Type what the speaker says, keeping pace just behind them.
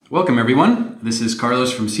Welcome, everyone. This is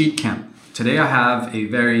Carlos from Seed Camp. Today I have a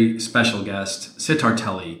very special guest, Sitar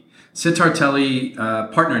Telly. Sitar Telly,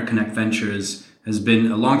 partner at Connect Ventures, has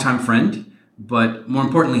been a longtime friend, but more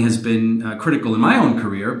importantly has been critical in my own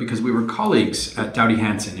career because we were colleagues at Doughty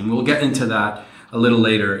Hanson, and we'll get into that a little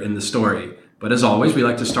later in the story. But as always, we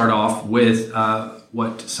like to start off with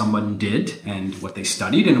what someone did and what they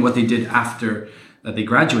studied and what they did after they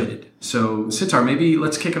graduated. So Sitar, maybe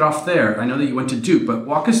let's kick it off there. I know that you went to Duke, but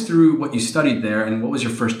walk us through what you studied there and what was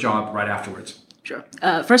your first job right afterwards. Sure.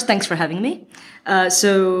 First, thanks for having me.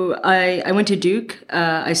 So I went to Duke.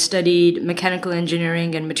 I studied mechanical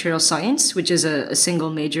engineering and material science, which is a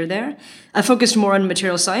single major there. I focused more on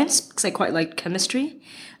material science because I quite liked chemistry.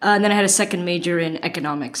 And then I had a second major in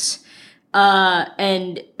economics.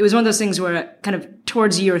 And it was one of those things where kind of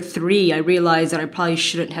towards year 3, I realized that I probably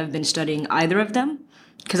shouldn't have been studying either of them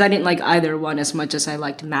because I didn't like either one as much as I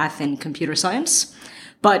liked math and computer science.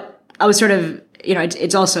 But I was sort of,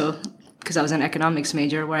 it's also because I was an economics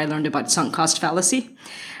major where I learned about sunk cost fallacy.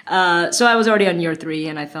 So I was already on year 3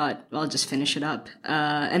 and I thought, well, I'll just finish it up.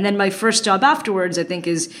 And then my first job afterwards, I think,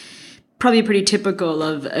 is probably pretty typical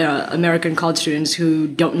of American college students who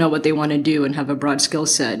don't know what they want to do and have a broad skill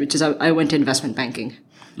set, which is I went to investment banking.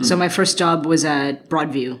 So my first job was at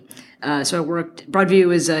Broadview.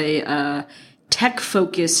 Broadview is a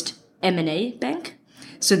tech-focused M&A bank.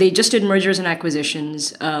 So they just did mergers and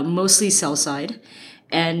acquisitions, mostly sell side,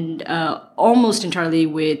 and almost entirely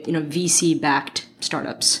with VC-backed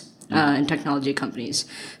startups and technology companies.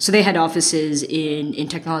 So they had offices in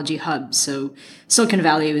technology hubs. So Silicon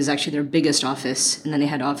Valley was actually their biggest office, and then they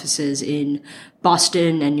had offices in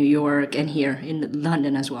Boston and New York and here in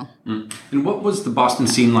London as well. And what was the Boston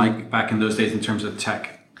scene like back in those days in terms of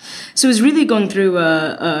tech? So it was really going through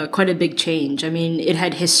quite a big change. I mean, it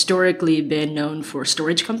had historically been known for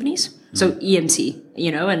storage companies. So EMC,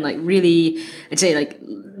 and really, I'd say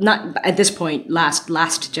not at this point,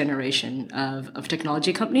 last generation of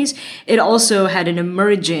technology companies. It also had an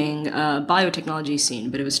emerging biotechnology scene,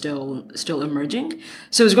 but it was still emerging.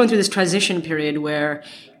 So it was going through this transition period where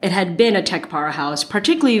it had been a tech powerhouse,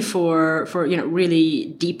 particularly for really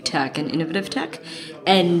deep tech and innovative tech.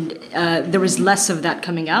 And there was less of that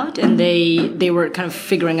coming out, and they were kind of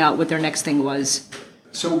figuring out what their next thing was.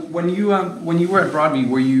 So when you were at Broadview,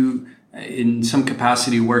 were you in some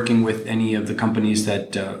capacity working with any of the companies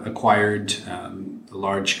that acquired the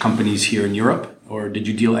large companies here in Europe, or did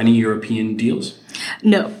you deal any European deals?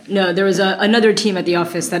 No. There was another team at the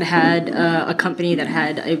office that had a company that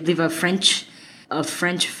had, I believe, a French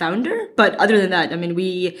founder. But other than that, I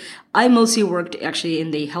mean, I mostly worked actually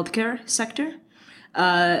in the healthcare sector.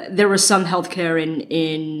 There was some healthcare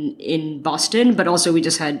in Boston, but also we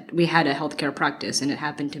had a healthcare practice, and it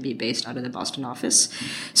happened to be based out of the Boston office.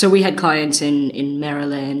 So we had clients in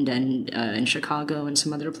Maryland and in Chicago and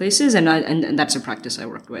some other places, and that's a practice I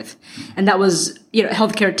worked with. And that was,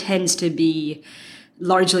 healthcare tends to be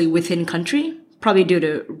largely within country, probably due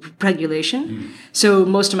to regulation. So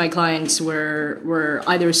most of my clients were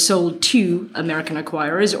either sold to American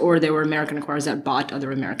acquirers, or they were American acquirers that bought other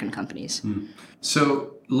American companies.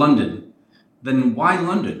 So London, then why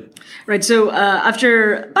London? Right. So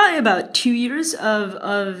after about 2 years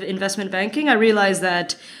of investment banking, I realized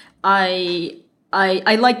that I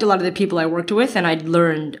liked a lot of the people I worked with, and I'd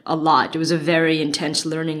learned a lot. It was a very intense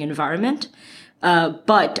learning environment,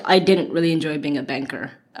 but I didn't really enjoy being a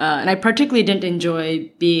banker. And I particularly didn't enjoy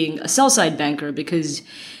being a sell-side banker because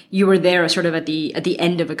you were there sort of at the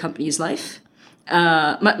end of a company's life.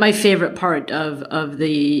 My favorite part of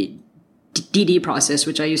the DD process,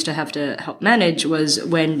 which I used to have to help manage, was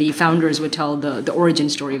when the founders would tell the origin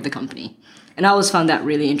story of the company. And I always found that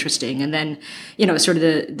really interesting. And then, sort of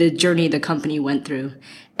the journey the company went through.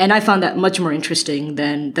 And I found that much more interesting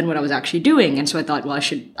than what I was actually doing. And so I thought, well, I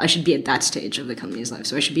should be at that stage of the company's life.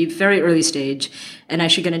 So I should be very early stage, and I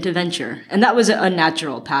should get into venture. And that was a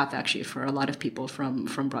natural path, actually, for a lot of people from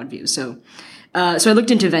Broadview. So I looked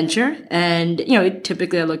into venture, and,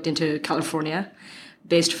 typically I looked into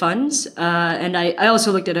California-based funds, and I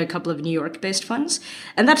also looked at a couple of New York-based funds,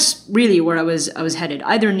 and that's really where I was headed,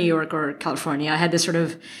 either New York or California. I had this sort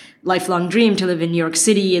of lifelong dream to live in New York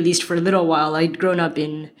City, at least for a little while. I'd grown up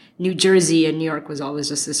in New Jersey, and New York was always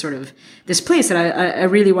just this place that I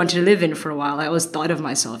really wanted to live in for a while. I always thought of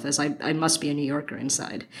myself as I must be a New Yorker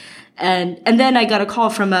inside, and then I got a call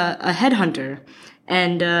from a headhunter.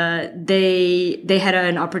 And they had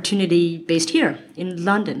an opportunity based here in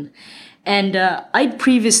London. And I'd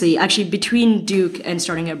previously, actually between Duke and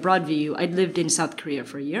starting at Broadview, I'd lived in South Korea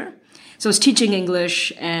for a year. So I was teaching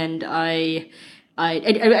English, and I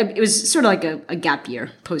it was sort of like a gap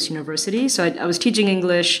year post university. So I was teaching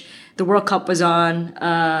English. The World Cup was on.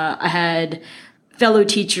 I had fellow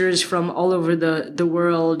teachers from all over the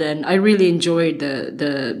world, and I really enjoyed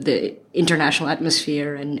the international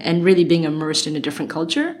atmosphere and really being immersed in a different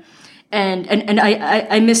culture. And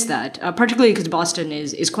I miss that, particularly because Boston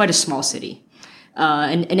is quite a small city.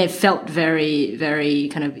 And it felt very, very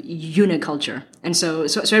kind of uniculture. And so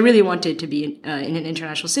I really wanted to be in an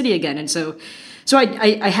international city again. And so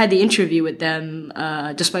I had the interview with them,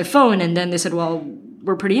 just by phone. And then they said, well,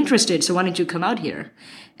 we're pretty interested. So why don't you come out here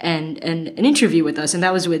and interview with us? And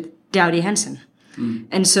that was with Dowdy Henson. Mm.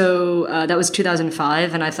 And so, that was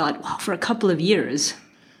 2005. And I thought, well, for a couple of years,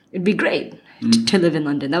 it'd be great to live in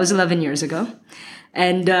London. That was 11 years ago.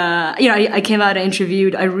 And, I came out, I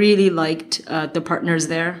interviewed. I really liked the partners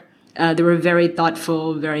there. They were very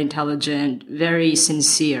thoughtful, very intelligent, very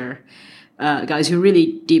sincere guys who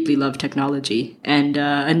really deeply love technology and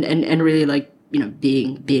really like,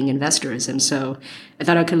 being investors. And so I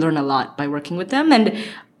thought I could learn a lot by working with them. And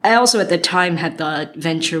I also at the time had thought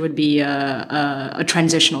venture would be a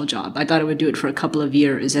transitional job. I thought I would do it for a couple of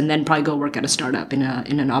years and then probably go work at a startup in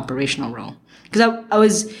an operational role. Because I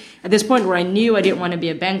was at this point where I knew I didn't want to be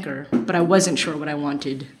a banker, but I wasn't sure what I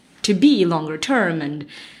wanted to be longer term. And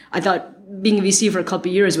I thought being a VC for a couple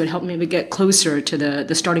of years would help me to get closer to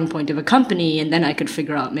the starting point of a company. And then I could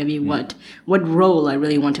figure out maybe what role I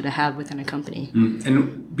really wanted to have within a company.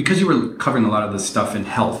 And because you were covering a lot of this stuff in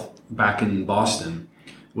health back in Boston,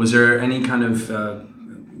 was there any kind of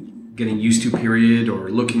getting used to period or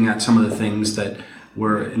looking at some of the things that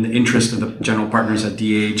were in the interest of the general partners at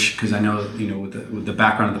DH? Because I know, with the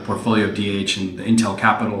background of the portfolio of DH and the Intel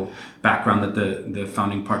Capital background that the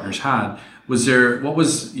founding partners had, what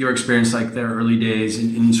was your experience like there early days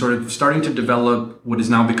in sort of starting to develop what is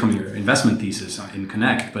now becoming your investment thesis in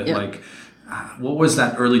Connect? But what was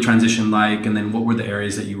that early transition like? And then what were the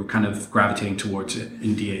areas that you were kind of gravitating towards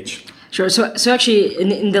in DH? Sure. So actually,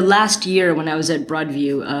 in the last year when I was at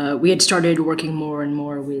Broadview, we had started working more and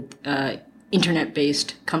more with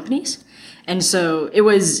internet-based companies, and so it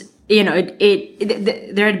was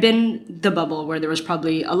there had been the bubble where there was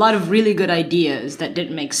probably a lot of really good ideas that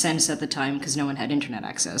didn't make sense at the time because no one had internet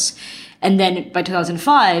access, and then by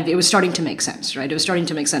 2005 it was starting to make sense, right? It was starting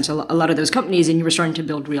to make sense, a lot of those companies, and you were starting to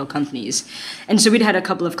build real companies, and so we'd had a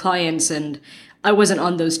couple of clients and. I wasn't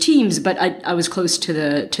on those teams, but I was close to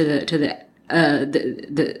the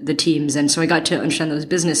teams, and so I got to understand those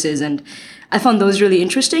businesses, and I found those really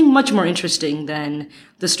interesting, much more interesting than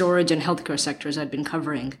the storage and healthcare sectors I'd been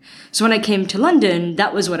covering. So when I came to London,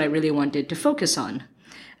 that was what I really wanted to focus on.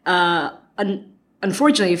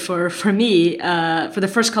 Unfortunately for me, for the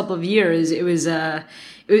first couple of years, it was a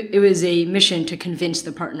mission to convince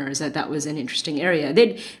the partners that was an interesting area.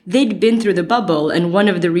 They'd been through the bubble, and one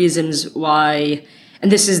of the reasons why,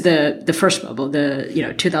 and this is the first bubble, the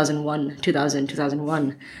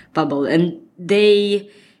 2001 bubble, and they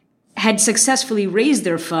had successfully raised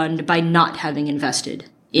their fund by not having invested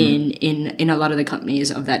in a lot of the companies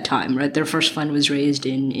of that time, right? Their first fund was raised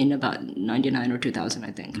in about 99 or 2000,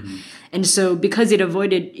 I think. Mm-hmm. And so because they'd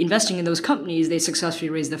avoided investing in those companies, they successfully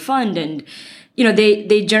raised the fund, and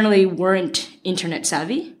they generally weren't internet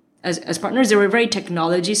savvy as partners. They were very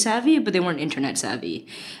technology savvy, but they weren't internet savvy.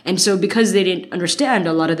 And so because they didn't understand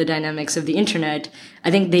a lot of the dynamics of the internet,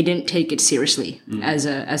 I think they didn't take it seriously as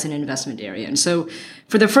an investment area. And so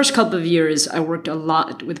for the first couple of years, I worked a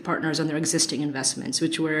lot with partners on their existing investments,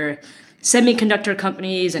 which were semiconductor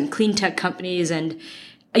companies and clean tech companies. And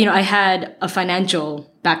I had a financial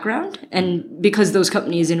background, and because those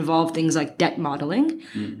companies involved things like debt modeling,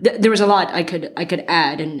 there was a lot I could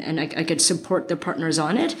add, and I could support the partners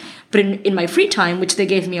on it. But in my free time, which they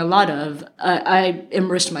gave me a lot of, I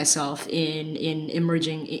immersed myself in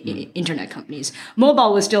emerging internet companies.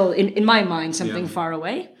 Mobile was still, in my mind, something far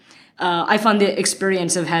away. I found the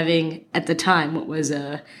experience of having, at the time, what was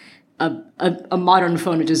a modern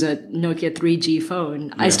phone, which is a Nokia 3G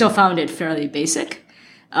phone, I still found it fairly basic.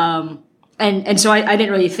 And so I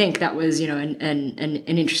didn't really think that was, an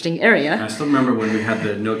interesting area. I still remember when we had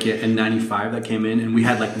the Nokia N95 that came in, and we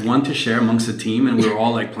had like one to share amongst the team, and we were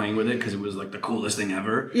all like playing with it because it was like the coolest thing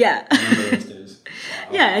ever. Yeah. I remember those days.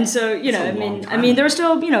 Wow. Yeah, and so there were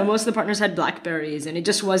still, most of the partners had BlackBerries, and it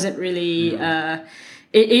just wasn't really.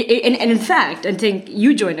 And in fact, I think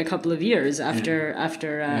you joined a couple of years after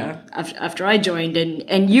I joined,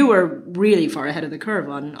 and you were really far ahead of the curve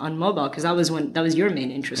on mobile, because that was your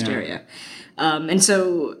main interest area. And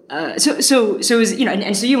so it was,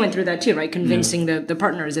 and so you went through that too, right? Convincing the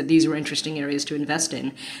partners that these were interesting areas to invest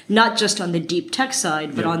in, not just on the deep tech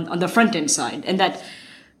side, but on the front end side, and that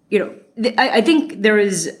I think there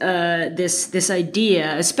is this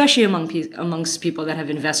idea, especially amongst people that have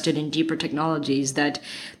invested in deeper technologies, that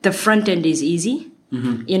the front end is easy.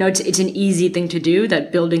 Mm-hmm. It's an easy thing to do.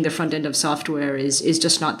 That building the front end of software is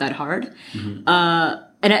just not that hard. Mm-hmm.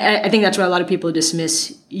 And I think that's why a lot of people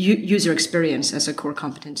dismiss user experience as a core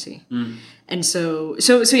competency. Mm. And so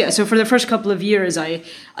for the first couple of years, I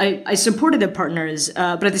supported the partners,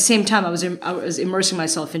 but at the same time, I was immersing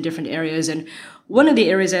myself in different areas. And one of the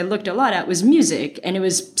areas I looked a lot at was music, and it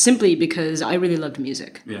was simply because I really loved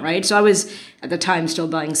music, right? So I was at the time still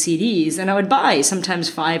buying CDs, and I would buy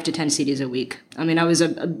sometimes 5 to 10 CDs a week. I mean, I was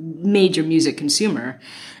a major music consumer.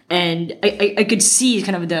 And I could see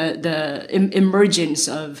kind of the emergence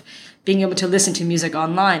of being able to listen to music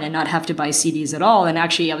online and not have to buy CDs at all. And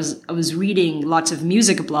actually, I was reading lots of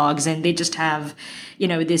music blogs, and they just have,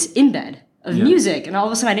 this embed of music. And all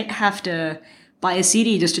of a sudden, I didn't have to buy a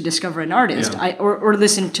CD just to discover an artist, or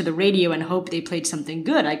listen to the radio and hope they played something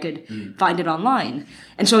good. I could find it online.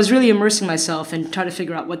 And so I was really immersing myself and trying to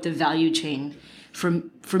figure out what the value chain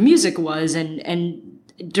for music was. And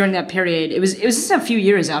during that period, it was just a few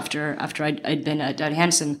years after I'd been at Doughty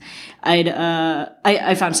Hanson, I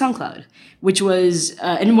found SoundCloud, which was,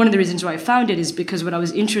 and one of the reasons why I found it is because what I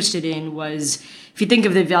was interested in was, if you think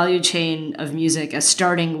of the value chain of music as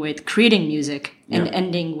starting with creating music and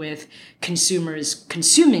ending with consumers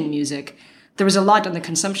consuming music, there was a lot on the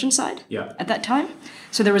consumption side at that time.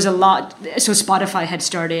 So there was a lot. So Spotify had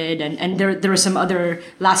started, and there was some other.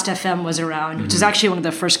 Last FM was around, which is actually one of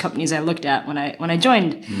the first companies I looked at when I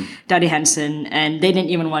joined Doughty Hanson, and they didn't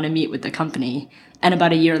even want to meet with the company. And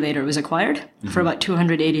about a year later, it was acquired for about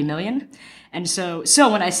 $280 million. And so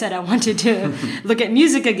when I said I wanted to look at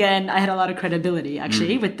music again, I had a lot of credibility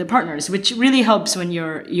actually with the partners, which really helps when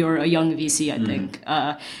you're a young VC. I think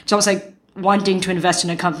it's almost like wanting to invest in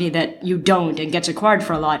a company that you don't and gets acquired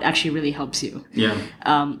for a lot actually really helps you. Yeah.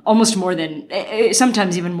 Almost more than,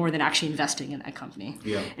 sometimes even more than actually investing in that company.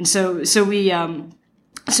 Yeah. And so I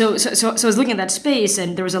was looking at that space,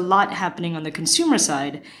 and there was a lot happening on the consumer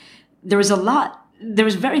side. There was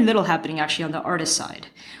very little happening actually on the artist side.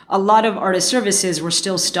 A lot of artist services were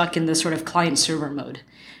still stuck in the sort of client server mode,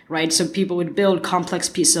 right? So people would build complex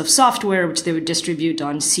pieces of software, which they would distribute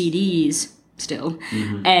on CDs still,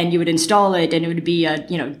 and you would install it, and it would be a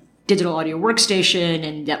digital audio workstation,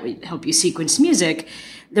 and that would help you sequence music.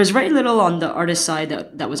 There's very little on the artist side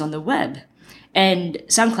that was on the web, and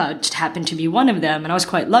SoundCloud just happened to be one of them. And I was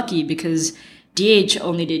quite lucky because DH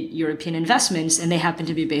only did European investments, and they happened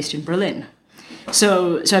to be based in Berlin.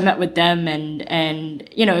 So I met with them, and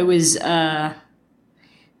it was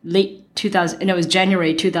late 2000. No, it was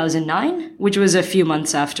January 2009, which was a few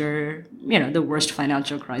months after the worst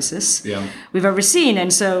financial crisis we've ever seen.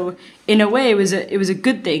 And so in a way, it was a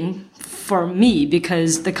good thing for me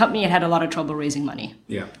because the company had a lot of trouble raising money.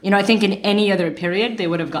 Yeah. I think in any other period they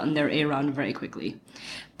would have gotten their A round very quickly,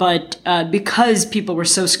 but because people were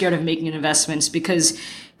so scared of making investments, because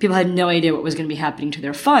people had no idea what was going to be happening to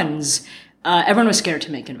their funds, everyone was scared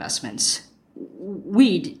to make investments.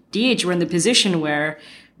 We, DH, were in the position where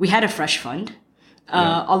we had a fresh fund.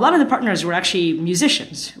 A lot of the partners were actually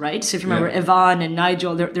musicians, right? So if you remember Ivan and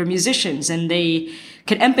Nigel, they're musicians, and they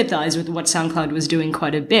could empathize with what SoundCloud was doing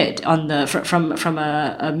quite a bit on from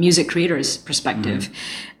a music creator's perspective.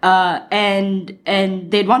 And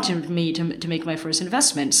they'd wanted me to make my first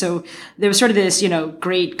investment. So there was sort of this,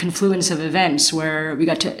 great confluence of events where we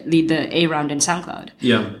got to lead the A round in SoundCloud.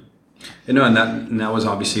 Yeah. And that was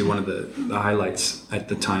obviously one of the highlights at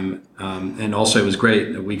the time. And also it was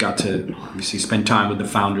great that we got to obviously spend time with the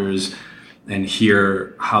founders and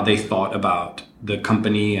hear how they thought about the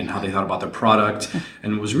company and how they thought about their product.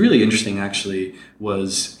 And what was really interesting actually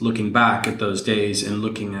was looking back at those days and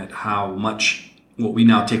looking at how much what we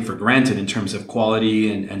now take for granted in terms of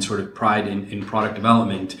quality and sort of pride in product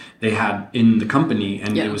development they had in the company.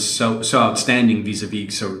 And it was so outstanding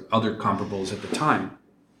vis-a-vis so other comparables at the time.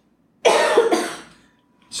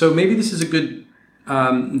 So maybe this is a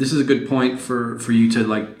good point for you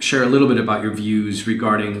to share a little bit about your views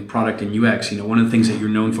regarding product and UX. One of the things that you're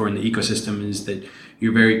known for in the ecosystem is that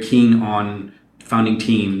you're very keen on founding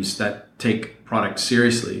teams that take product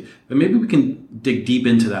seriously. But maybe we can dig deep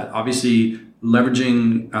into that. Obviously,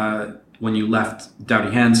 leveraging when you left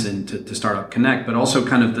Doughty Hanson to start up Connect, but also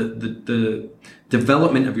kind of the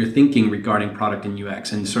development of your thinking regarding product and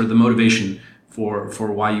UX and sort of the motivation for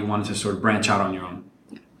why you wanted to sort of branch out on your own.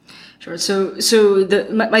 Sure. So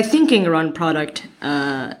my thinking around product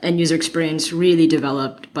and user experience really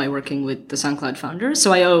developed by working with the SoundCloud founders.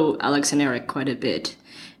 So I owe Alex and Eric quite a bit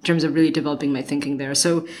in terms of really developing my thinking there.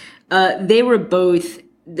 So they were both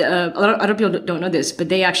a lot of people don't know this, but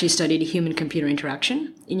they actually studied human-computer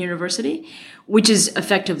interaction in university, which is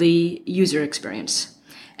effectively user experience.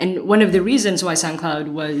 And one of the reasons why SoundCloud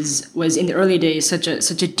was in the early days such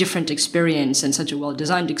a different experience and such a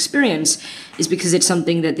well-designed experience is because it's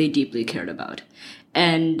something that they deeply cared about.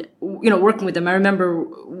 And, working with them, I remember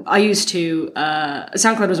I used to,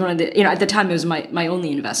 SoundCloud was one of the, at the time it was my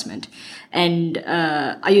only investment. And,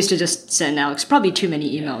 I used to just send Alex probably too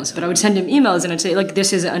many emails, but I would send him emails and I'd say, like,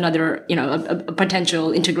 this is another, a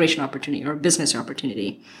potential integration opportunity or a business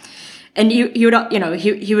opportunity. And he would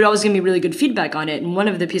always give me really good feedback on it. And one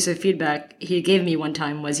of the pieces of feedback he gave me one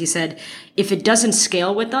time was he said, if it doesn't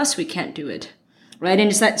scale with us, we can't do it. Right.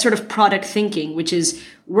 And it's that sort of product thinking, which is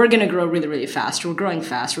we're going to grow really, really fast. We're growing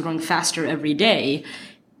fast. We're growing faster every day.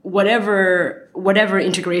 Whatever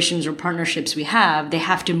integrations or partnerships we have, they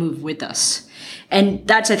have to move with us. And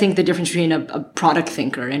that's, I think, the difference between a product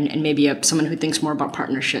thinker and maybe someone who thinks more about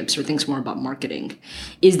partnerships or thinks more about marketing,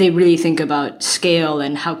 is they really think about scale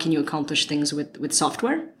and how can you accomplish things with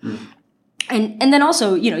software. And then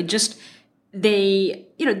also, they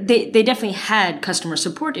definitely had customer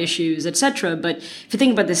support issues, etc. But if you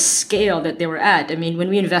think about the scale that they were at, I mean, when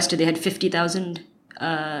we invested, they had 50,000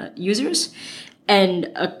 users.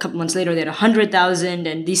 And a couple months later, they had 100,000.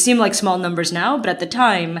 And these seem like small numbers now, but at the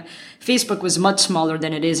time, Facebook was much smaller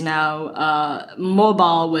than it is now.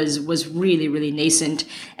 Mobile was really, really nascent.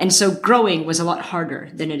 And so growing was a lot harder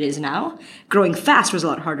than it is now. Growing fast was a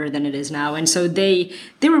lot harder than it is now. And so they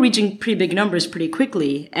were reaching pretty big numbers pretty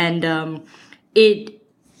quickly. And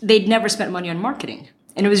they'd never spent money on marketing.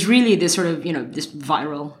 And it was really this sort of, this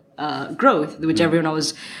viral growth, which everyone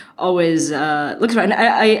always looks for. And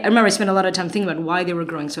I remember I spent a lot of time thinking about why they were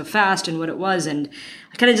growing so fast and what it was. And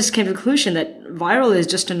I kind of just came to the conclusion that viral is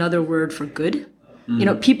just another word for good.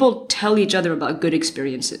 People tell each other about good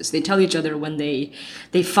experiences. They tell each other when they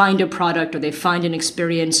find a product or they find an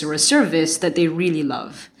experience or a service that they really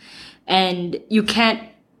love. And you can't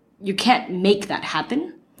make that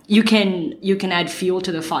happen. You can add fuel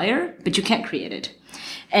to the fire, but you can't create it.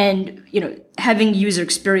 And, having user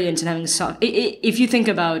experience and having if you think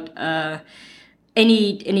about,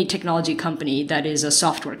 any technology company that is a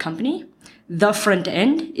software company, the front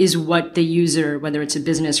end is what the user, whether it's a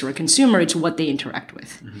business or a consumer, it's what they interact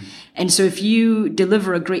with. And so if you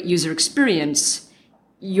deliver a great user experience,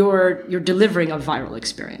 you're delivering a viral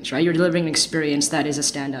experience, right? You're delivering an experience that is a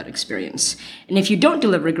standout experience. And if you don't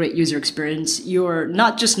deliver a great user experience, you're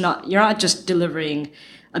not just delivering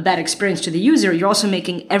a bad experience to the user, you're also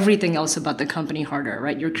making everything else about the company harder,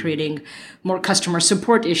 right? You're creating more customer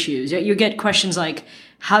support issues. You get questions like,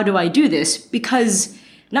 how do I do this?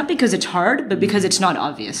 Not because it's hard, but because it's not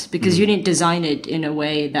obvious, because you didn't design it in a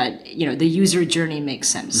way that, the user journey makes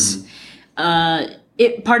sense.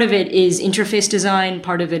 Part of it is interface design.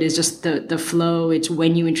 Part of it is just the flow. It's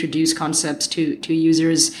when you introduce concepts to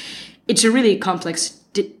users. It's a really complex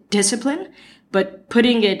discipline, but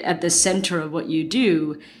putting it at the center of what you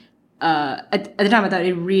do, at the time I thought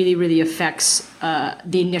it really, really affects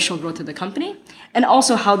the initial growth of the company and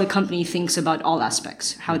also how the company thinks about all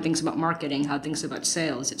aspects, how it thinks about marketing, how it thinks about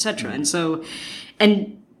sales, etc. And so,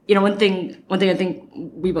 one thing I think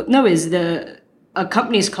we both know is a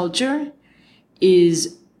company's culture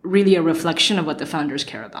is really a reflection of what the founders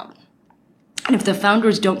care about. And if the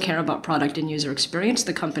founders don't care about product and user experience,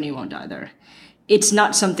 the company won't either. It's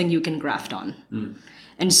not something you can graft on.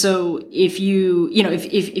 And so if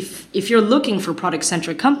if you're looking for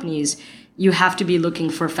product-centric companies, you have to be looking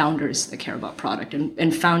for founders that care about product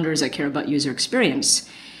and founders that care about user experience.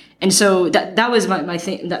 And so that was my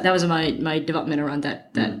thing. That was my development around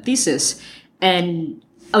that thesis. And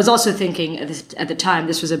I was also thinking at the time,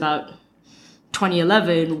 this was about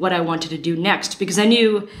 2011, what I wanted to do next, because I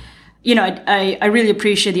knew, I really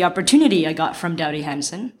appreciate the opportunity I got from Doughty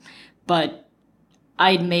Hanson, but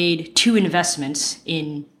I'd made 2 investments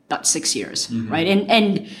in about 6 years, right?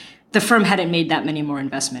 And the firm hadn't made that many more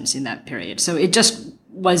investments in that period. So it just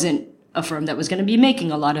wasn't a firm that was going to be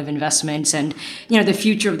making a lot of investments. And, the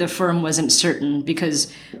future of the firm wasn't certain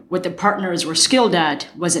because what the partners were skilled at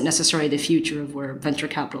wasn't necessarily the future of where venture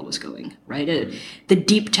capital was going, right? The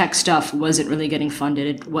deep tech stuff wasn't really getting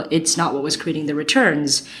funded. It's not what was creating the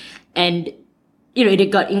returns. And,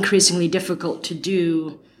 it got increasingly difficult to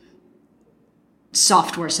do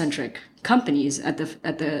software-centric companies at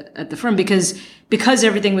the firm because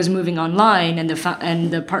everything was moving online and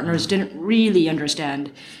the partners didn't really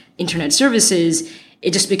understand internet services.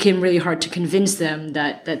 It just became really hard to convince them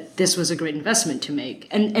that this was a great investment to make,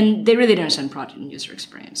 and they really didn't understand product and user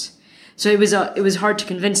experience. So it was hard to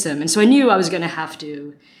convince them, and so I knew I was going to have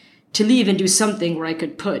to to leave and do something where I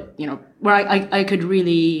could where I could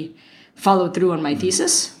really follow through on my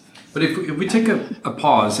thesis. But if we take a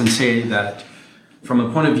pause and say that from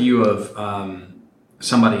a point of view of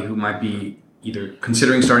somebody who might be either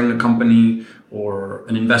considering starting a company or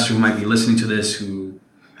an investor who might be listening to this who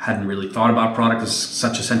hadn't really thought about product as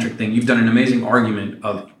such a centric thing, you've done an amazing argument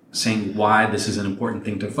of saying why this is an important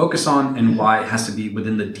thing to focus on and why it has to be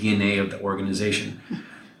within the DNA of the organization.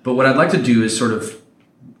 But what I'd like to do is sort of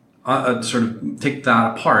pick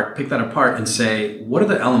that apart and say, what are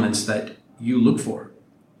the elements that you look for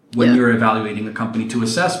when you're evaluating a company to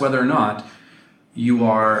assess whether or not you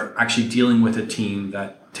are actually dealing with a team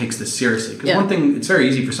that takes this seriously? Because one thing, it's very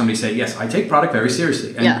easy for somebody to say, yes, I take product very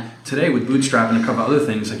seriously. And today with Bootstrap and a couple of other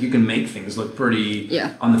things, like you can make things look pretty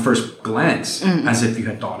on the first glance as if you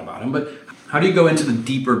had thought about them. But how do you go into the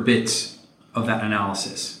deeper bits of that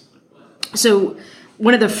analysis? So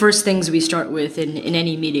one of the first things we start with in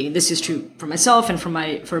any meeting, this is true for myself and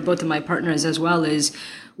for both of my partners as well, is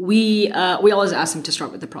we always ask them to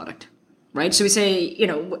start with the product. Right. So we say,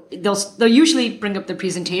 they'll usually bring up the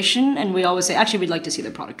presentation and we always say, actually, we'd like to see the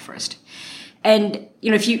product first. And,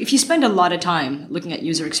 if you spend a lot of time looking at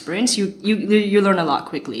user experience, you learn a lot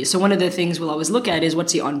quickly. So one of the things we'll always look at is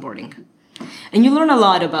what's the onboarding. And you learn a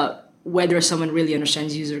lot about whether someone really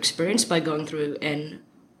understands user experience by going through an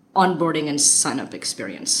onboarding and sign up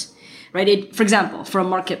experience. Right. For example, for a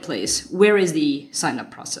marketplace, where is the sign up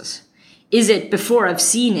process? Is it before I've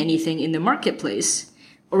seen anything in the marketplace?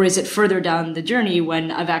 Or is it further down the journey when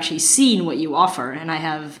I've actually seen what you offer and I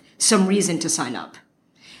have some reason to sign up?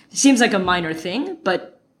 It seems like a minor thing,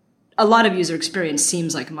 but a lot of user experience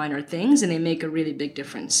seems like minor things and they make a really big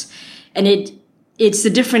difference. And it's the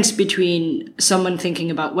difference between someone thinking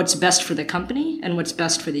about what's best for the company and what's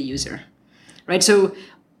best for the user, right? So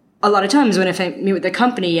a lot of times when if I meet with the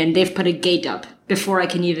company and they've put a gate up before I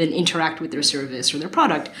can even interact with their service or their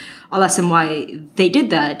product, I'll ask them why they did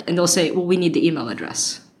that. And they'll say, well, we need the email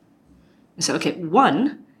address. So, okay,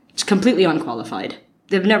 one, it's completely unqualified.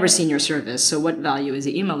 They've never seen your service. So what value is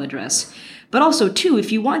the email address? But also two,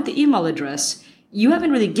 if you want the email address, you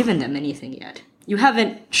haven't really given them anything yet. You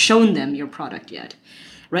haven't shown them your product yet,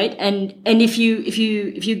 right? And if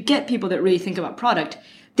you get people that really think about product,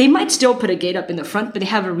 they might still put a gate up in the front, but they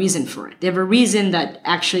have a reason for it. They have a reason that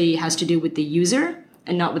actually has to do with the user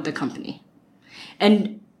and not with the company.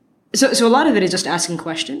 And so a lot of it is just asking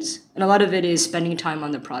questions, and a lot of it is spending time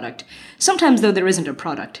on the product. Sometimes, though, there isn't a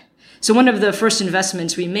product. So one of the first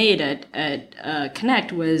investments we made at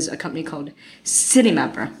Connect was a company called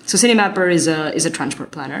Citymapper. So Citymapper is a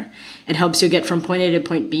transport planner. It helps you get from point A to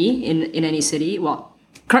point B in any city. Well,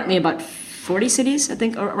 currently about 40 cities, I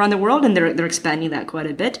think, around the world, and they're expanding that quite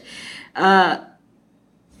a bit.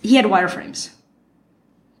 He had wireframes,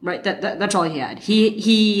 right? That's all he had.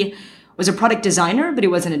 He was a product designer, but he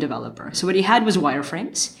wasn't a developer. So what he had was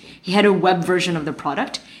wireframes. He had a web version of the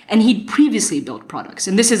product, and he'd previously built products.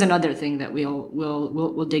 And this is another thing that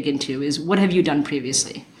we'll dig into is what have you done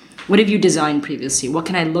previously? What have you designed previously? What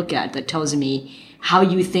can I look at that tells me how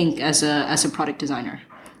you think as a product designer?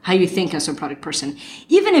 How you think as a product person?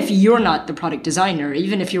 Even if you're not the product designer,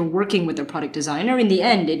 even if you're working with a product designer, in the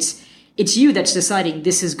end, it's you that's deciding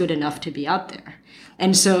this is good enough to be out there.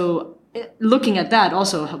 And so looking at that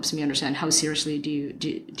also helps me understand how seriously do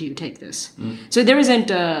you take this. So there isn't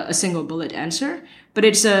a single bullet answer, but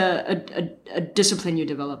it's a discipline you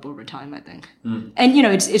develop over time, I think. And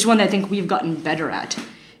it's one that I think we've gotten better at.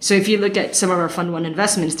 So if you look at some of our Fund 1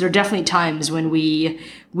 investments, there are definitely times when we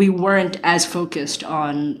weren't as focused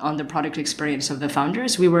on the product experience of the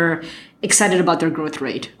founders. We were excited about their growth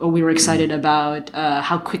rate, or we were excited about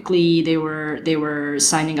how quickly they were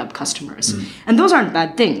signing up customers. And those aren't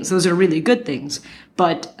bad things; those are really good things.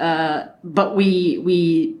 But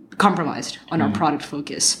we compromised on our product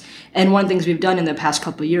focus. And one of the things we've done in the past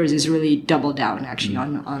couple of years is really double down actually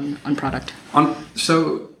on product.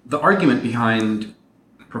 So the argument behind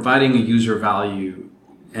providing a user value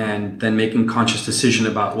and then making conscious decision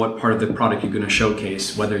about what part of the product you're going to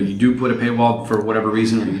showcase, whether you do put a paywall for whatever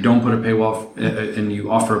reason, or you don't put a paywall and you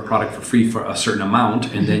offer a product for free for a certain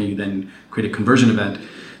amount, and then you then create a conversion event.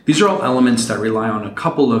 These are all elements that rely on a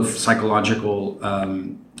couple of psychological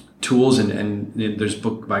tools, and there's a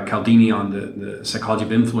book by Cialdini on the psychology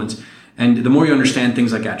of influence. And the more you understand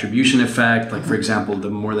things like attribution effect, like for example, the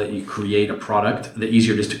more that you create a product, the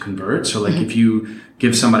easier it is to convert. So like if you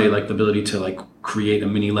give somebody like the ability to like create a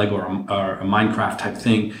mini Lego or a Minecraft type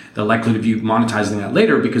thing, the likelihood of you monetizing that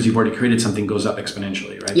later because you've already created something goes up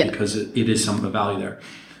exponentially, right? Yeah. Because it is some of the value there.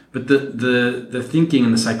 but the thinking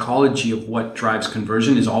and the psychology of what drives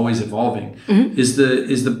conversion is always evolving. Is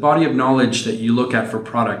the body of knowledge that you look at for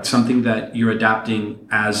product something that you're adapting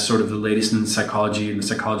as sort of the latest in psychology and the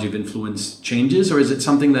psychology of influence changes, or is it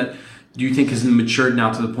something that you think is matured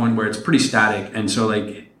now to the point where it's pretty static, and so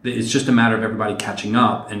like it's just a matter of everybody catching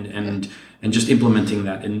up and just implementing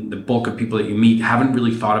that, and the bulk of people that you meet haven't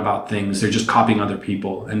really thought about things, they're just copying other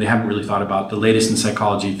people, and they haven't really thought about the latest in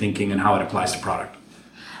psychology thinking and how it applies to product?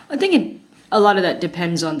 I think a lot of that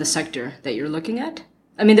depends on the sector that you're looking at.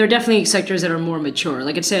 I mean, there are definitely sectors that are more mature.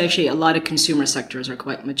 Like I'd say actually a lot of consumer sectors are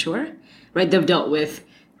quite mature, right? They've dealt with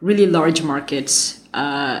really large markets,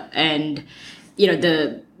 and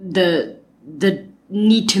the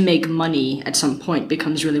need to make money at some point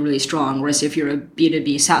becomes really, really strong. Whereas if you're a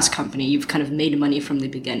B2B SaaS company, you've kind of made money from the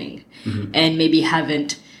beginning, and maybe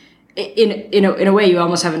haven't, in a way, you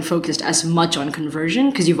almost haven't focused as much on conversion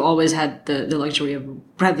because you've always had the luxury of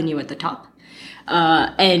revenue at the top.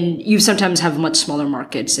 And you sometimes have much smaller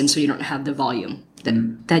markets, and so you don't have the volume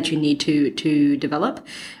that you need to develop.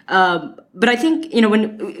 But I think,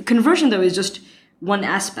 when conversion though is just one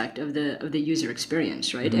aspect of the user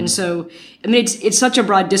experience, right? And so, I mean, it's such a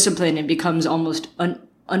broad discipline, it becomes almost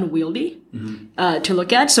unwieldy to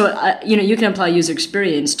look at. So, you can apply user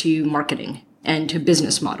experience to marketing and to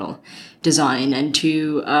business model design and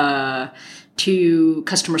to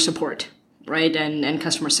customer support, right? And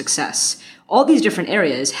customer success. All these different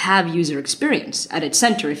areas have user experience at its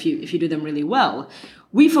center if you do them really well.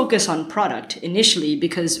 We focus on product initially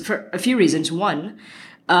because for a few reasons. One,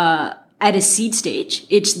 at a seed stage,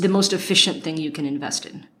 it's the most efficient thing you can invest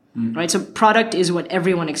in, right? So product is what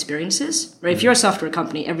everyone experiences, right? If you're a software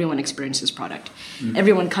company, everyone experiences product.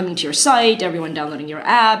 Everyone coming to your site, everyone downloading your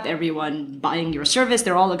app, everyone buying your service,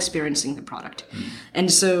 they're all experiencing the product.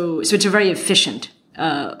 And so it's a very efficient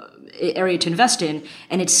area to invest in,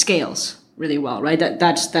 and it scales really well, right?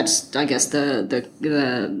 That's I guess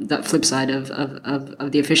the flip side of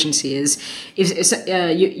the efficiency is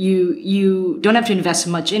you don't have to invest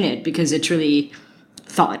much in it because it's really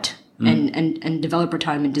thought and developer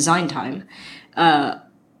time and design time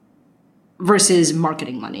versus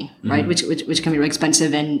marketing money, right? Which can be very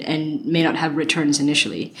expensive and may not have returns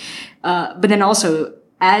initially. But then also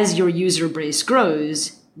as your user base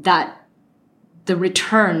grows, that the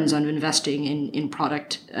returns on investing in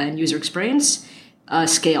product and user experience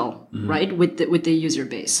scale, right, with the user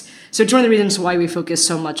base. So it's one of the reasons why we focus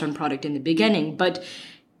so much on product in the beginning. But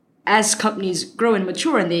as companies grow and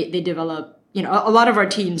mature and they develop, a lot of our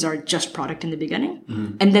teams are just product in the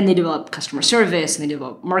beginning, and then they develop customer service and they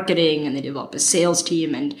develop marketing and they develop a sales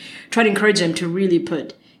team and try to encourage them to really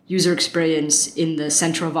put user experience in the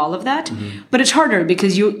center of all of that. But it's harder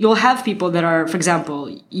because you'll have people that are, for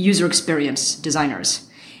example, user experience designers,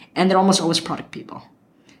 and they're almost always product people.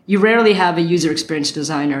 You rarely have a user experience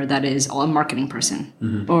designer that is a marketing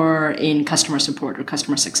person or in customer support or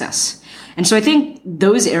customer success. And so I think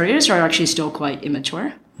those areas are actually still quite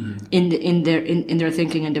immature in their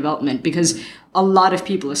thinking and development, because a lot of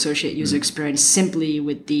people associate user experience simply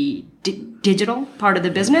with the digital part of the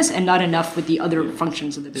business and not enough with the other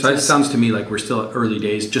functions of the business. So it sounds to me like we're still at early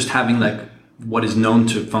days, just having like what is known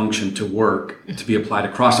to function, to work, to be applied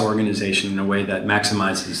across the organization in a way that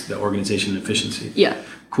maximizes the organization efficiency. Yeah.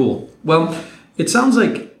 Cool. Well, it sounds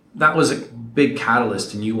like that was a big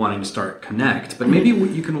catalyst in you wanting to start Connect, but maybe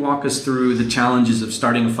you can walk us through the challenges of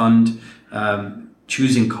starting a fund,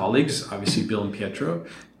 choosing colleagues, obviously Bill and Pietro,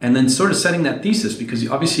 and then sort of setting that thesis, because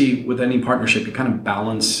obviously with any partnership, you kind of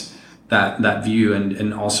balance that view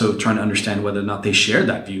and also trying to understand whether or not they shared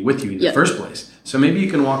that view with you in the first place. So maybe you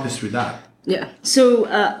can walk us through that. Yeah. So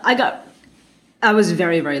I was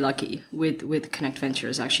very, very lucky with Connect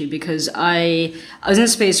Ventures, actually, because I was in a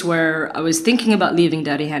space where I was thinking about leaving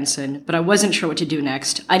Doughty Hanson, but I wasn't sure what to do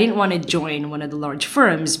next. I didn't want to join one of the large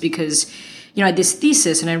firms because, I had this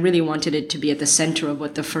thesis and I really wanted it to be at the center of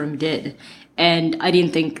what the firm did. And I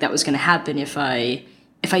didn't think that was going to happen if I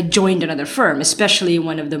joined another firm, especially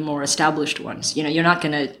one of the more established ones. You're not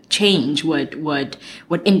going to change what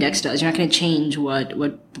Index does. You're not going to change what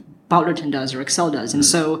Bowlerton does or Excel does. And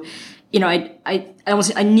so,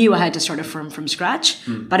 I knew I had to start a firm from scratch,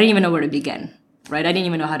 but I didn't even know where to begin, right? I didn't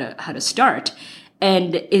even know how to start.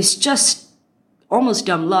 And it's just almost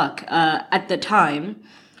dumb luck. At the time,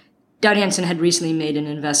 Doughty Hanson had recently made an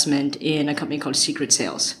investment in a company called Secret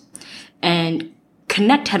Sales. And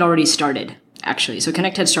Connect had already started, actually. So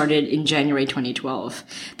Connect had started in January 2012.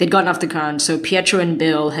 They'd gotten off the ground. So Pietro and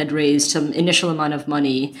Bill had raised some initial amount of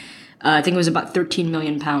money. I think it was about 13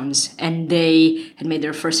 million pounds. And they had made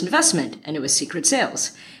their first investment, and it was Secret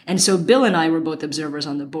Sales. And so Bill and I were both observers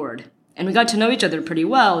on the board. And we got to know each other pretty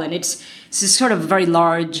well. And it's this sort of very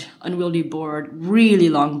large, unwieldy board, really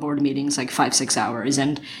long board meetings, like 5-6 hours.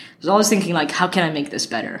 And I was always thinking, like, how can I make this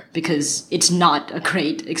better? Because it's not a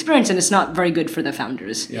great experience and it's not very good for the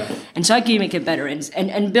founders. Yeah. And so how can you make it better?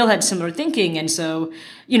 And Bill had similar thinking. And so,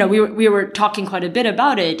 you know, we were talking quite a bit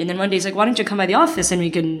about it. And then one day he's like, why don't you come by the office and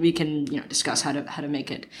we can, you know, discuss how to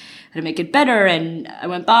make it better. And I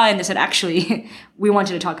went by and they said, actually, we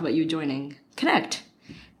wanted to talk about you joining Connect.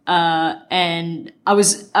 And I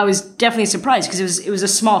was definitely surprised because it was a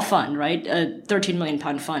small fund, right? A 13 million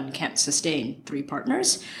pound fund can't sustain 3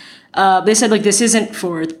 partners. They said, like, this isn't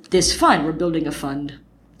for this fund. We're building a fund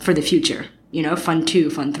for the future, you know, fund 2,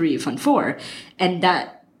 fund 3, fund 4. And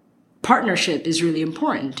that partnership is really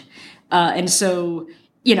important. And so,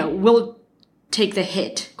 you know, we'll take the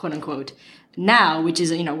hit, quote unquote, now, which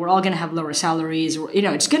is, you know, we're all going to have lower salaries, or, you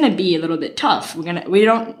know, it's going to be a little bit tough. We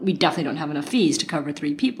definitely don't have enough fees to cover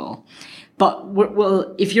 3 people. But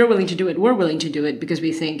if you're willing to do it, we're willing to do it because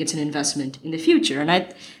we think it's an investment in the future.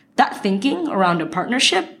 And that thinking around a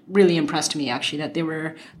partnership really impressed me, actually, that they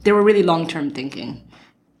were really long-term thinking.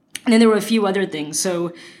 And then there were a few other things.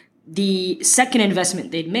 So the second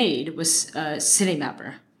investment they'd made was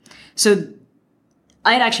Citymapper. So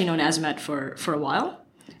I had actually known Azamat for a while.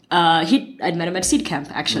 I'd met him at Seed Camp,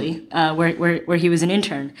 actually, where he was an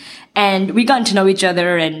intern. And we got to know each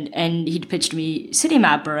other, and he'd pitched me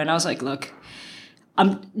Citymapper, and I was like, look,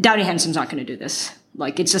 Downey Hansen's not going to do this.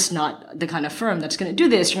 Like, it's just not the kind of firm that's going to do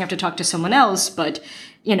this. You're going to have to talk to someone else, but,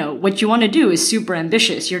 you know, what you want to do is super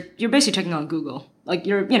ambitious. You're basically taking on Google. Like,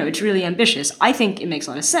 it's really ambitious. I think it makes a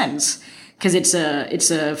lot of sense, because it's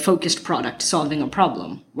a focused product solving a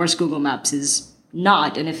problem, whereas Google Maps is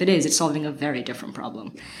not, and if it is, it's solving a very different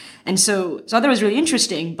problem. And so I thought it was really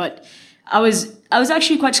interesting, but I was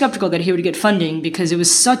actually quite skeptical that he would get funding because it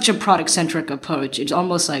was such a product-centric approach. It's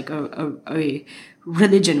almost like a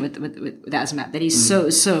religion with Azamat, that he's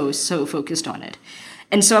so focused on it.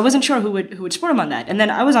 And so I wasn't sure who would support him on that. And then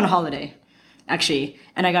I was on holiday, actually,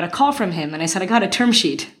 and I got a call from him, and I said, I got a term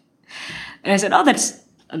sheet. And I said, oh, that's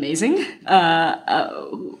amazing.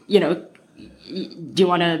 You know, do you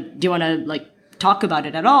want to like talk about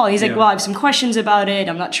it at all? He's like, well, I have some questions about it.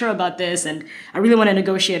 I'm not sure about this. And I really want to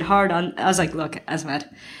negotiate hard on. I was like, look,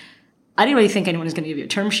 Azamat, I didn't really think anyone was going to give you a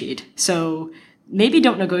term sheet. So maybe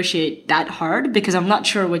don't negotiate that hard because I'm not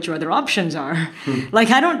sure what your other options are. Like,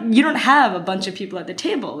 you don't have a bunch of people at the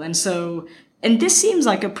table. And so, and this seems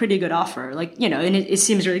like a pretty good offer. Like, you know, and it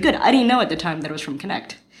seems really good. I didn't know at the time that it was from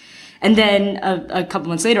Connect. And then a couple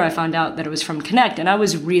months later, I found out that it was from Connect, and I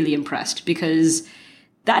was really impressed because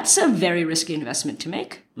that's a very risky investment to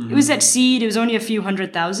make. Mm-hmm. It was at seed. It was only a few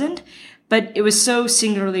 $100,000, but it was so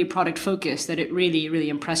singularly product focused that it really, really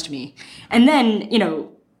impressed me. And then, you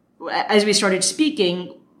know, as we started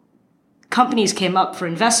speaking, companies came up for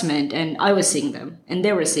investment, and I was seeing them and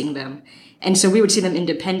they were seeing them. And so we would see them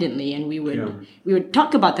independendently, and we would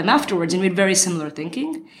talk about them afterwards, and we had very similar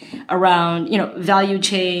thinking around, you know, value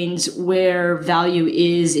chains, where value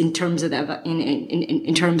is in terms of that,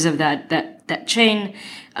 in terms of that chain,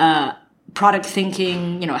 product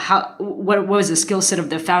thinking, you know, what was the skill set of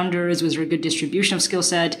the founders? Was there a good distribution of skill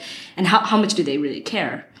set? And how much do they really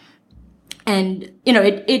care? And, you know,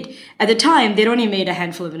 it at the time, they'd only made a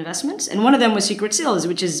handful of investments, and one of them was Secret Sales,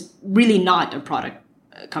 which is really not a product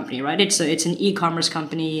company, right? It's an e-commerce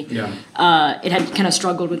company. Yeah. It had kind of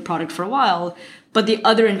struggled with product for a while, but the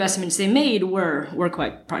other investments they made were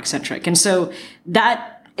quite product centric. And so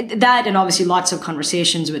that and obviously lots of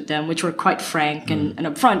conversations with them, which were quite frank and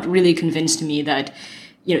upfront, really convinced me that,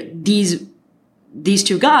 you know, these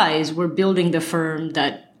two guys were building the firm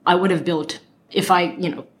that I would have built if I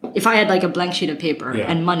had like a blank sheet of paper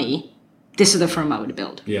and money. This is the firm I would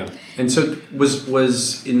build. Yeah. And so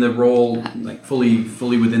was in the role, like fully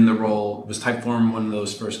within the role, was Typeform one of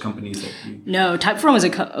those first companies that you... No, Typeform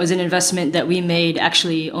was an investment that we made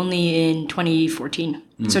actually only in 2014.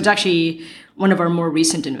 So it's actually one of our more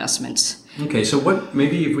recent investments. Okay. So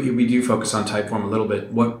maybe if we do focus on Typeform a little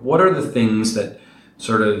bit, what are the things that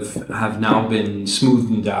sort of have now been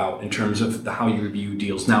smoothed out in terms of how you review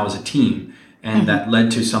deals now as a team, and that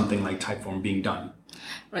led to something like Typeform being done?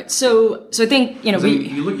 Right. So I think, you know,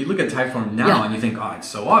 you look at Typeform now and you think, oh, it's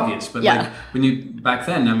so obvious. But like when back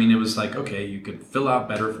then, I mean, it was like, okay, you could fill out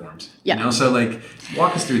better forms. Yeah. You know, so like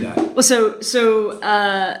walk us through that. Well, so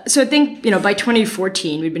I think, you know, by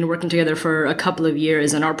 2014, we'd been working together for a couple of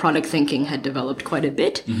years, and our product thinking had developed quite a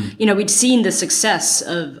bit. Mm-hmm. You know, we'd seen the success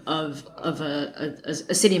of a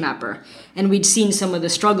Citymapper, and we'd seen some of the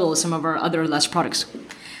struggles some of our other less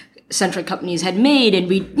product-centric companies had made, and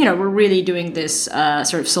we're really doing this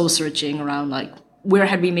sort of soul searching around like, where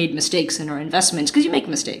had we made mistakes in our investments? Because you make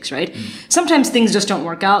mistakes, right? Sometimes things just don't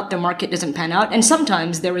work out. The market doesn't pan out. And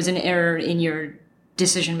sometimes there was an error in your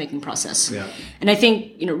decision-making process. Yeah. And I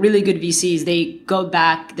think, really good VCs, they go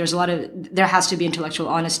back. There has to be intellectual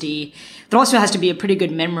honesty. There also has to be a pretty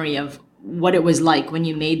good memory of what it was like when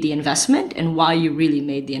you made the investment and why you really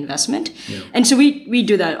made the investment. Yeah. And so we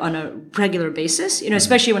do that on a regular basis,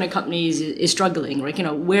 especially when a company is struggling,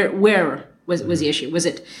 right? Where was the issue? Was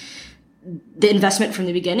it the investment from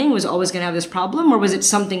the beginning was always going to have this problem, or was it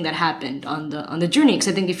something that happened on the journey? Because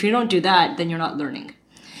I think if you don't do that, then you're not learning.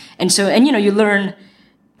 And so, you learn,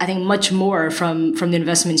 I think, much more from the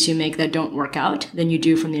investments you make that don't work out than you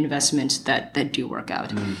do from the investments that do work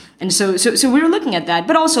out. And so we were looking at that,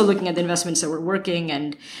 but also looking at the investments that were working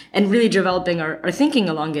and really developing our thinking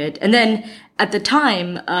along it. And then at the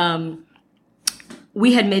time,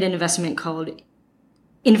 we had made an investment called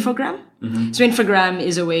Infogram. So Infogram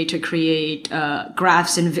is a way to create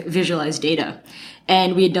graphs and visualize data.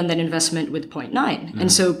 And we had done that investment with Point9.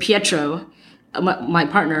 And so Pietro, my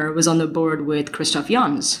partner, was on the board with Christoph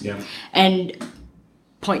Jans. Yeah. And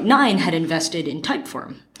Point9 had invested in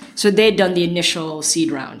Typeform. So they had done the initial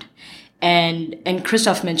seed round. And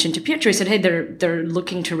Christoph mentioned to Pietro, he said, hey, they're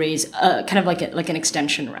looking to raise kind of like an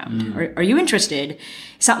extension round. Are you interested?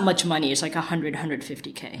 It's not much money. It's like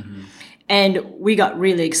 150K. And we got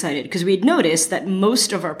really excited because we'd noticed that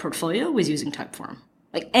most of our portfolio was using Typeform.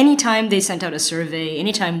 Like anytime they sent out a survey,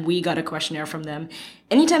 anytime we got a questionnaire from them,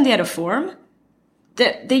 anytime they had a form,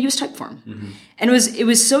 they used Typeform. And it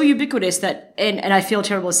was so ubiquitous that, and I feel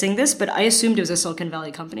terrible saying this, but I assumed it was a Silicon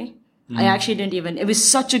Valley company. I actually didn't even, it was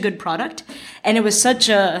such a good product, and it was such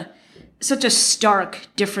a stark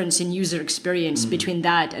difference in user experience between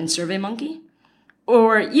that and SurveyMonkey,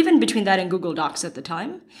 or even between that and Google Docs at the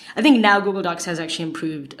time. I think now Google Docs has actually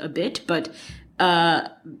improved a bit, but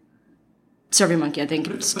SurveyMonkey, I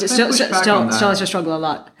think, still has to struggle a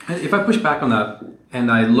lot. If I push back on that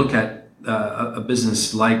and I look at a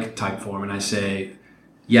business like Typeform and I say,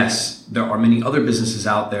 yes, there are many other businesses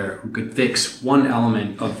out there who could fix one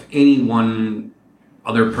element of any one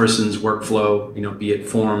other person's workflow, be it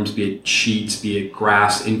forms, be it sheets, be it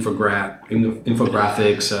graphs,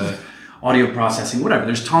 infographics, audio processing, whatever.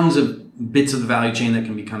 There's tons of bits of the value chain that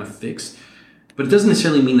can be kind of fixed, but it doesn't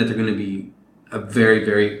necessarily mean that they're going to be a very,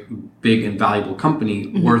 very big and valuable company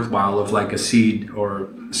worthwhile of like a seed or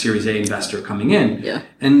Series A investor coming in. Yeah.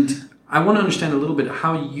 And I want to understand a little bit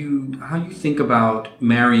how you think about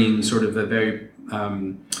marrying sort of a very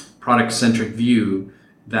product-centric view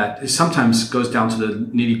that sometimes goes down to the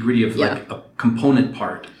nitty-gritty of like a component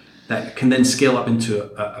part that can then scale up into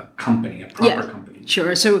a company, a proper company.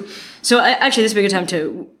 Sure. So actually, this would be a good time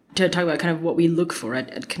to talk about kind of what we look for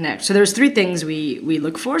at Connect. So there's three things we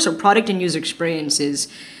look for. So product and user experiences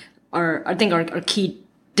are, I think, our key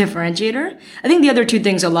differentiator. I think the other two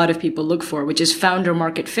things a lot of people look for, which is founder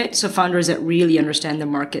market fit, so founders that really understand the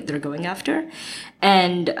market they're going after,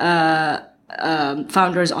 and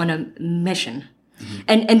founders on a mission.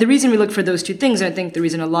 And the reason we look for those two things, and I think the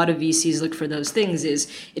reason a lot of VCs look for those things, is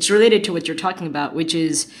it's related to what you're talking about, which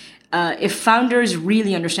is if founders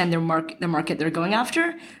really understand the market they're going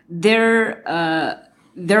after, their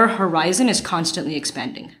horizon is constantly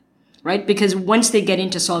expanding. Right? Because once they get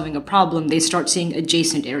into solving a problem, they start seeing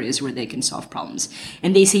adjacent areas where they can solve problems.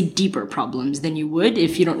 And they see deeper problems than you would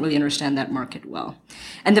if you don't really understand that market well.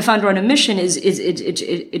 And the founder on a mission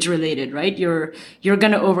it's related, right? You're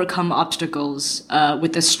going to overcome obstacles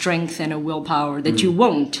with a strength and a willpower that you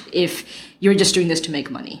won't if you're just doing this to make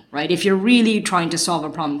money, right? If you're really trying to solve a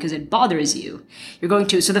problem because it bothers you, you're going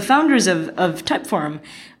to. So the founders of Typeform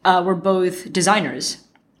were both designers.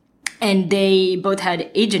 And they both had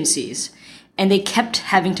agencies, and they kept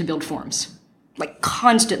having to build forms, like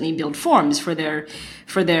constantly build forms for their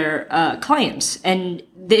clients. And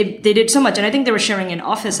they did so much. And I think they were sharing an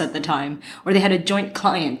office at the time, or they had a joint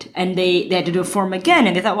client, and they had to do a form again.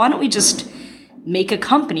 And they thought, why don't we just make a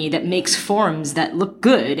company that makes forms that look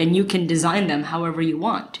good, and you can design them however you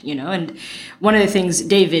want, And one of the things,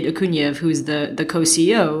 David Akuniev, who's the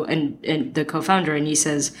co-CEO and the co-founder, and he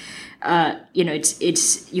says,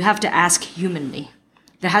 it's you have to ask humanly.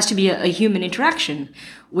 There has to be a human interaction.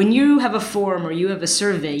 When you have a form or you have a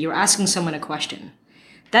survey, you're asking someone a question.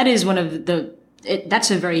 That is that's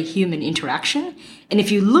a very human interaction. And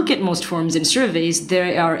if you look at most forms and surveys,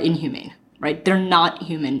 they are inhumane, right? They're not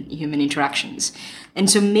human interactions. And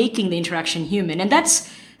so making the interaction human, and that's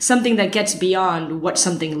something that gets beyond what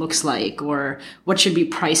something looks like, or what should we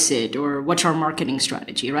price it, or what's our marketing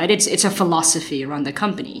strategy, right? It's a philosophy around the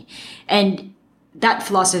company. And that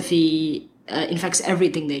philosophy infects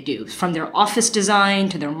everything they do, from their office design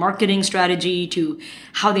to their marketing strategy to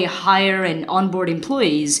how they hire and onboard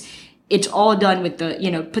employees. It's all done with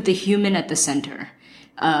put the human at the center.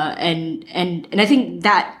 And I think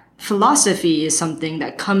that philosophy is something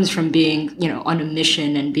that comes from being, on a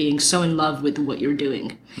mission and being so in love with what you're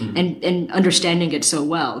doing and understanding it so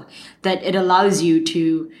well that it allows you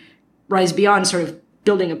to rise beyond sort of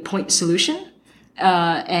building a point solution,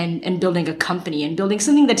 and building a company and building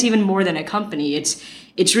something that's even more than a company.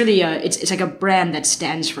 It's really it's like a brand that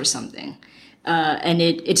stands for something. And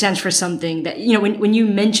it stands for something that, when you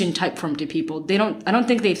mention Typeform to people, I don't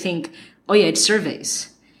think they think, oh yeah, it's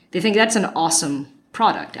surveys. They think that's an awesome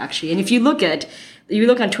product, actually. And if you look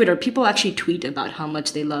on Twitter, people actually tweet about how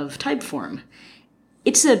much they love Typeform.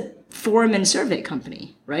 It's a form and survey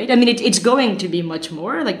company, right? I mean, it's going to be much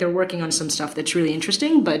more. Like, they're working on some stuff that's really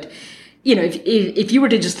interesting, but if you were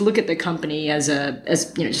to just look at the company as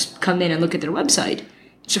just come in and look at their website,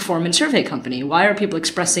 it's a form and survey company. Why are people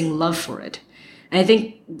expressing love for it? And I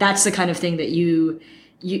think that's the kind of thing that you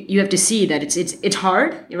have to see, that it's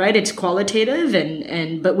hard, right? It's qualitative,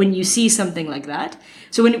 but when you see something like that,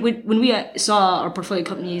 so when we saw our portfolio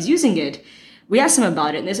companies using it, we asked them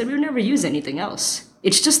about it, and they said we would never use anything else.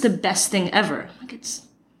 It's just the best thing ever. Like,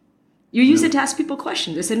 you use it to ask people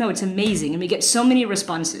questions. They said no, it's amazing, and we get so many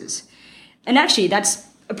responses. And actually, that's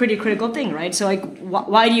a pretty critical thing, right? So, like,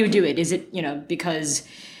 why do you do it? Is it because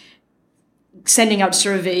sending out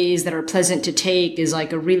surveys that are pleasant to take is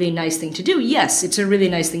like a really nice thing to do? Yes, it's a really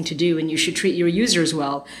nice thing to do, and you should treat your users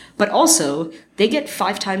well. But also, they get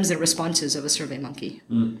 5 times the responses of a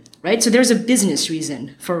SurveyMonkey, right? So there's a business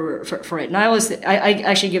reason for it. And I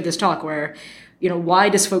actually give this talk where, why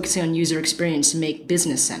does focusing on user experience make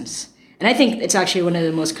business sense? And I think it's actually one of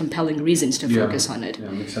the most compelling reasons to focus on it. Yeah,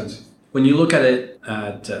 makes sense. When you look at it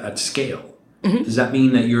at scale, does that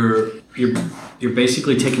mean that you're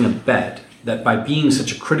basically taking a bet that by being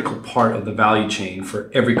such a critical part of the value chain for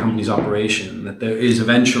every company's operation, that there is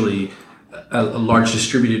eventually a large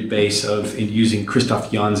distributed base of using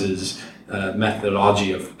Christoph Jans's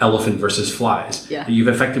methodology of elephant versus flies? Yeah. You've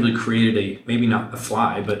effectively created maybe not a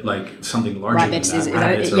fly, but like something larger than that,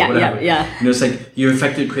 rabbits or whatever. Yeah. It's like you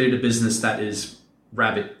effectively created a business that is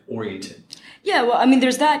rabbit oriented. Yeah, well, I mean,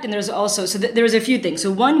 there's that, and there's also, there's a few things.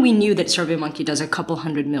 So one, we knew that SurveyMonkey does a couple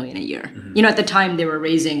 $100 million a year. At the time, they were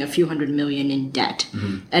raising a few $100 million in debt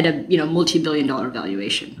at a, multi-billion-dollar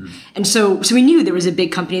valuation. And so we knew there was a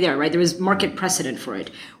big company there, right? There was market precedent for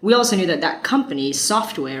it. We also knew that company's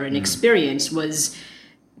software and experience was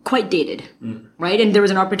quite dated, right? And there was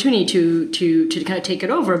an opportunity to kind of take it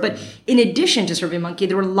over. But in addition to SurveyMonkey,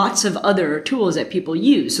 there were lots of other tools that people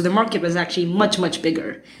use. So the market was actually much, much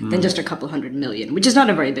bigger than just a couple $100 million, which is not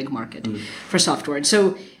a very big market for software. And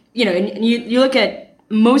so, and you look at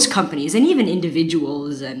most companies and even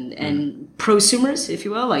individuals and prosumers, if you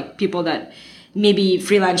will, like people that maybe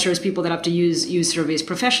freelancers, people that have to use surveys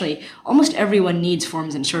professionally, almost everyone needs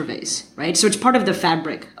forms and surveys, right? So it's part of the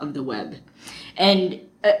fabric of the web. And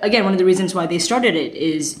again, one of the reasons why they started it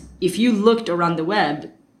is if you looked around the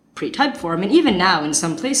web pre-Typeform, and even now in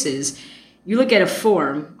some places, you look at a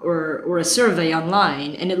form or a survey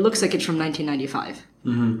online and it looks like it's from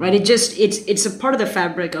 1995, right? It's a part of the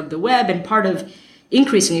fabric of the web and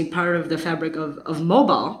increasingly part of the fabric of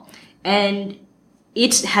mobile, and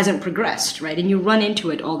it hasn't progressed, right? And you run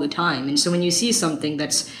into it all the time. And so when you see something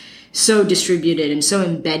that's so distributed and so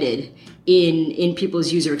embedded in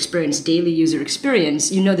people's user experience, daily user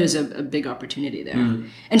experience, there's a big opportunity there.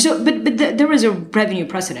 And so, but there was a revenue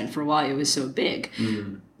precedent for why it was so big.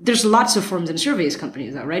 There's lots of forms and surveys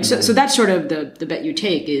companies, though, right? So that's sort of the bet you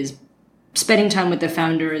take, is spending time with the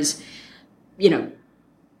founders,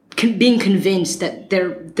 being convinced that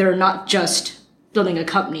they're not just building a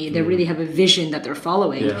company, they really have a vision that they're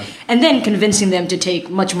following, and then convincing them to take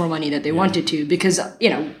much more money that they wanted to, because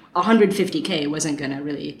 150K wasn't going to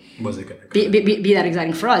really be that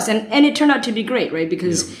exciting for us, and it turned out to be great, right?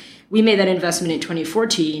 Because we made that investment in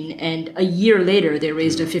 2014, and a year later they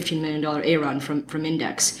raised a $15 million A round from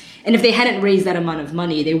Index, and if they hadn't raised that amount of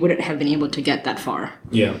money, they wouldn't have been able to get that far.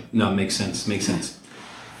 Yeah, no, makes sense.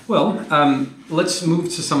 Well, let's move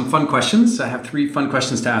to some fun questions. I have 3 fun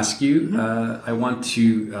questions to ask you. I want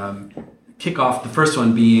to kick off, the first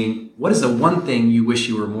one being, what is the one thing you wish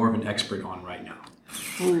you were more of an expert on right now?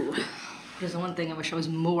 Ooh, there's the one thing I wish I was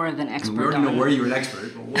more of an expert on. We already know where you're an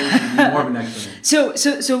expert, but what would you be more of an expert on?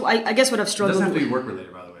 So I guess what I've struggled with... It doesn't have to be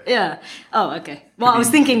work-related, by the way. Yeah. Oh, okay. Well, I was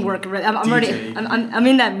thinking work. I'm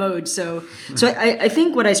in that mode. So I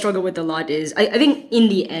think what I struggle with a lot is I think in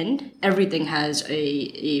the end everything has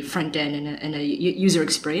a front end and a user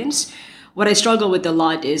experience. what I struggle with a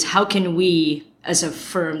lot is how can we, as a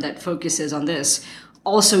firm that focuses on this,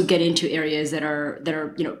 also get into areas that are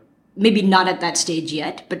maybe not at that stage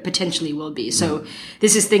yet, but potentially will be. So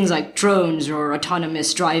this is things like drones or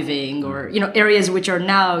autonomous driving or, areas which are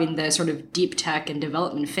now in the sort of deep tech and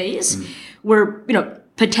development phase where,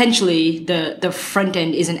 potentially the front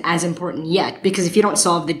end isn't as important yet, because if you don't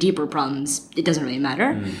solve the deeper problems, it doesn't really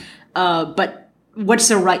matter. But what's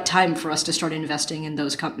the right time for us to start investing in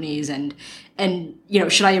those companies, and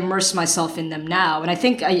should I immerse myself in them now? And I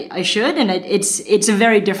think I should, and it's a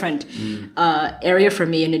very different area for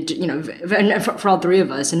me, and for all three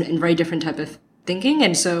of us, and very different type of thinking.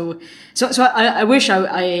 And so I wish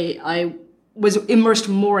I was immersed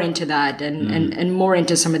more into that and more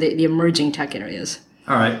into some of the emerging tech areas.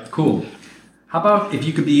 All right, cool. How about if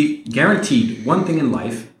you could be guaranteed one thing in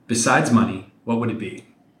life besides money, what would it be?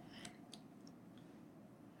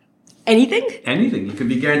 Anything? Anything. You could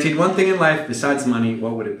be guaranteed one thing in life besides money,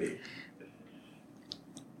 what would it be?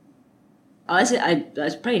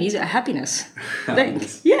 That's probably an easy happiness.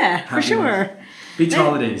 Happiness. Yeah, Happiness. For sure. Beach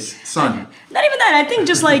holidays, sun. Not even that. I think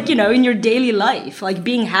just like, in your daily life, like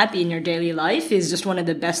being happy in your daily life is just one of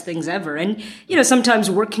the best things ever. And,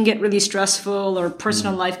 sometimes work can get really stressful or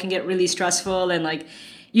personal life can get really stressful. And like,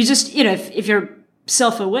 you just, if you're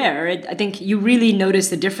self-aware, I think you really notice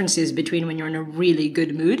the differences between when you're in a really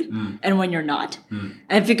good mood and when you're not. And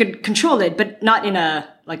if you could control it, but not in a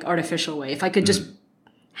like artificial way, if I could just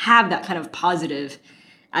have that kind of positive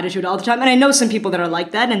attitude all the time. And I know some people that are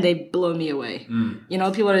like that and they blow me away.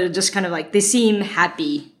 People are just kind of like, they seem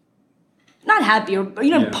happy, not happy or,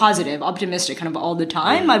 positive, optimistic kind of all the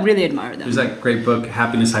time. I really admire them. There's that great book,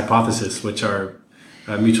 Happiness Hypothesis, which our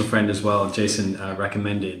mutual friend as well, Jason,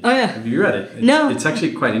 recommended. Oh, yeah. Have you read it? No. It's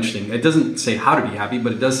actually quite interesting. It doesn't say how to be happy,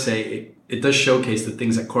 but it does say, it does showcase the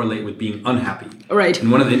things that correlate with being unhappy. Right. And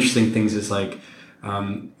one of the interesting things is like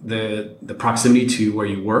the proximity to where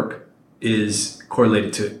you work is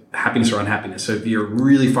correlated to happiness or unhappiness. So if you're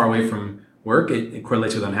really far away from work, it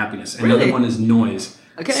correlates with unhappiness. And Really? Another one is noise.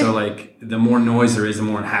 Okay. So like the more noise there is, the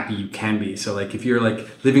more unhappy you can be. So like if you're like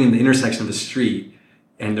living in the intersection of a street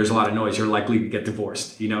and there's a lot of noise, you're likely to get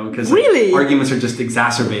divorced, because like, Really? arguments are just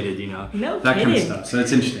exacerbated, No that kind of kidding. stuff. So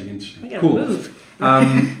it's interesting. I gotta Cool. move.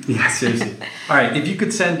 Yeah, seriously. All right. If you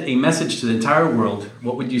could send a message to the entire world,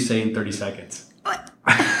 what would you say in 30 seconds?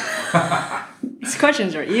 These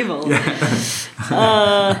questions are evil.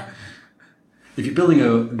 If you're building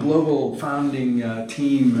a global founding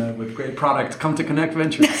team with great product, come to Connect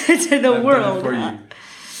Ventures. To the I've world. done it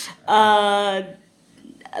for you.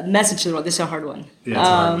 A message to the world. This is a hard one. Yeah, it's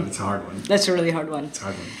a hard one. It's a hard one. That's a really hard one. It's a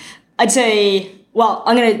hard one. I'd say, well,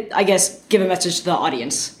 I'm going to, I guess, give a message to the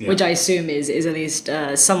audience, Yeah. which I assume is at least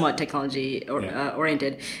somewhat technology Yeah.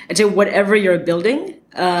 oriented. I'd say whatever you're building,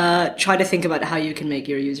 try to think about how you can make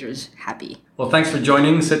your users happy. Well, thanks for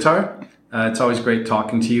joining, Sitar. It's always great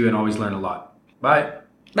talking to you and always learn a lot. Bye.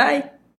 Bye.